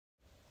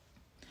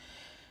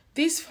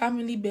This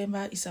family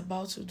member is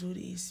about to do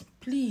this.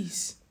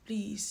 Please,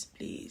 please,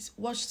 please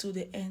watch to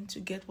the end to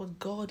get what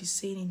God is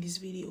saying in this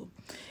video.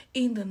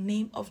 In the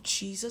name of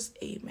Jesus,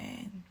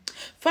 amen.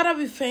 Father,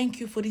 we thank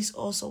you for this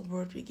awesome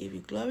word. We give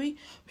you glory.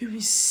 We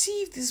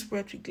receive this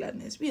word with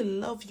gladness. We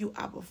love you,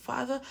 Abba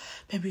Father,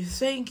 and we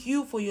thank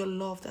you for your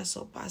love that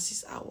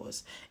surpasses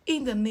ours.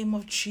 In the name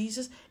of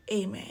Jesus,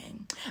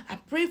 amen. I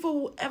pray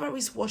for whoever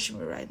is watching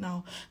me right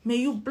now. May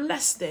you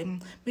bless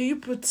them. May you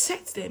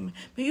protect them.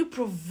 May you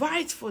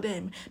provide for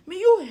them. May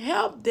you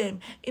help them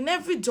in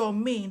every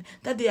domain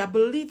that they are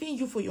believing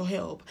you for your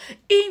help.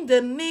 In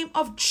the name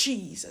of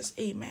Jesus,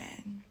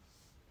 amen.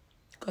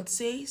 God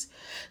says,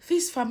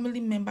 this family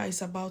member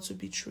is about to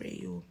betray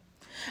you.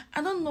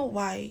 I don't know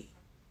why.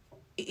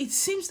 It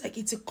seems like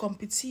it's a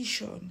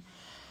competition.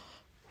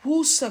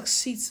 Who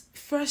succeeds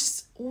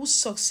first, who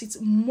succeeds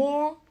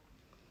more,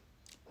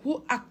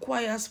 who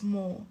acquires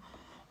more.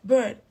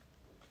 But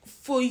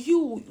for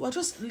you, you are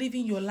just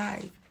living your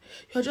life.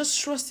 You're just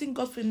trusting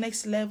God for the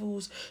next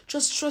levels,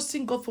 just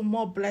trusting God for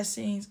more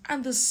blessings.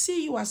 And they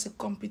see you as a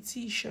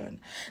competition.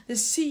 They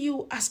see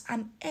you as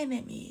an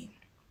enemy.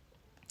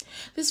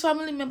 This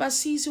family member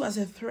sees you as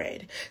a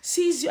threat,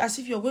 sees you as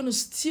if you're going to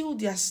steal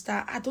their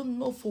star. I don't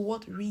know for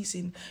what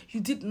reason. You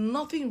did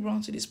nothing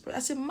wrong to this person.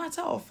 As a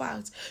matter of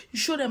fact, you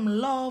show them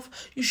love,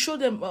 you show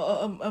them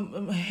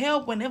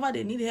help whenever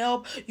they need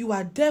help. You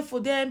are there for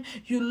them,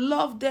 you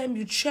love them,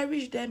 you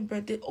cherish them,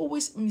 but they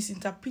always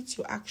misinterpret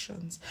your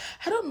actions.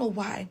 I don't know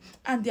why.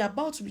 And they're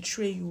about to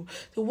betray you.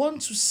 They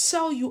want to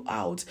sell you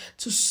out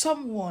to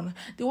someone.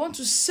 They want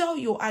to sell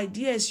your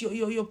ideas,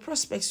 your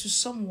prospects to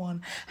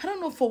someone. I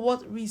don't know for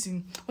what reason.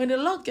 When the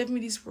Lord gave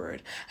me this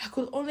word, I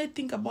could only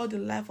think about the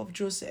life of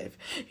Joseph.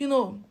 You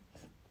know,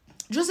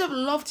 Joseph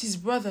loved his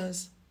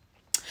brothers.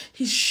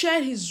 He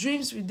shared his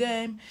dreams with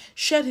them,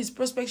 shared his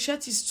prospects,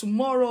 shared his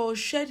tomorrow,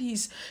 shared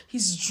his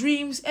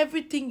dreams,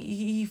 everything.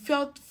 He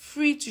felt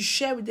free to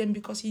share with them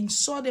because he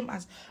saw them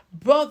as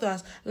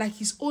brothers, like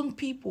his own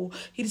people.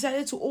 He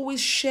decided to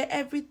always share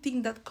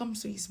everything that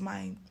comes to his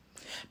mind.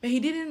 But he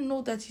didn't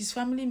know that his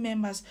family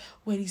members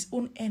were his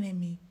own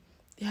enemy.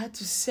 They had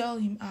to sell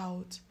him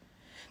out.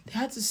 They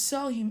had to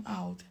sell him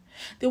out.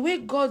 The way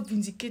God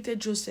vindicated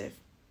Joseph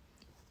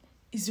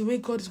is the way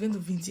God is going to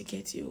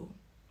vindicate you.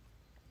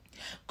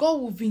 God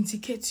will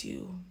vindicate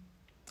you.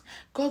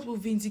 God will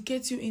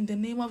vindicate you in the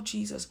name of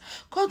Jesus.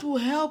 God will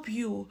help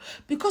you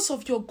because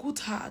of your good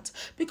heart,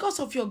 because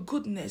of your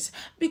goodness,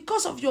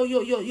 because of your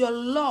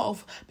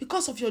love,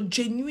 because of your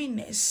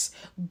genuineness.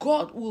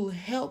 God will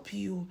help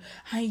you,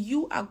 and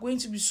you are going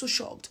to be so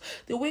shocked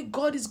the way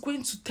God is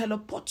going to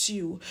teleport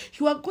you.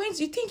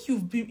 You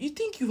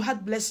think you've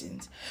had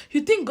blessings.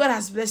 You think God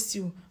has blessed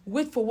you.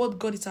 Wait for what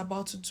God is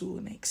about to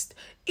do next.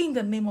 In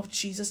the name of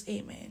Jesus,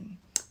 amen.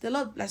 The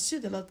Lord bless you.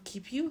 The Lord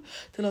keep you.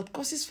 The Lord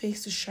cause his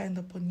face to shine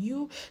upon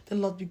you. The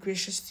Lord be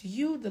gracious to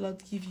you. The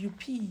Lord give you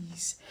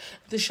peace.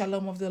 The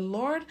shalom of the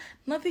Lord.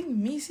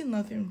 Nothing missing,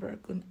 nothing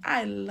broken.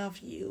 I love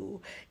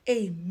you.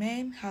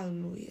 Amen.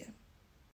 Hallelujah.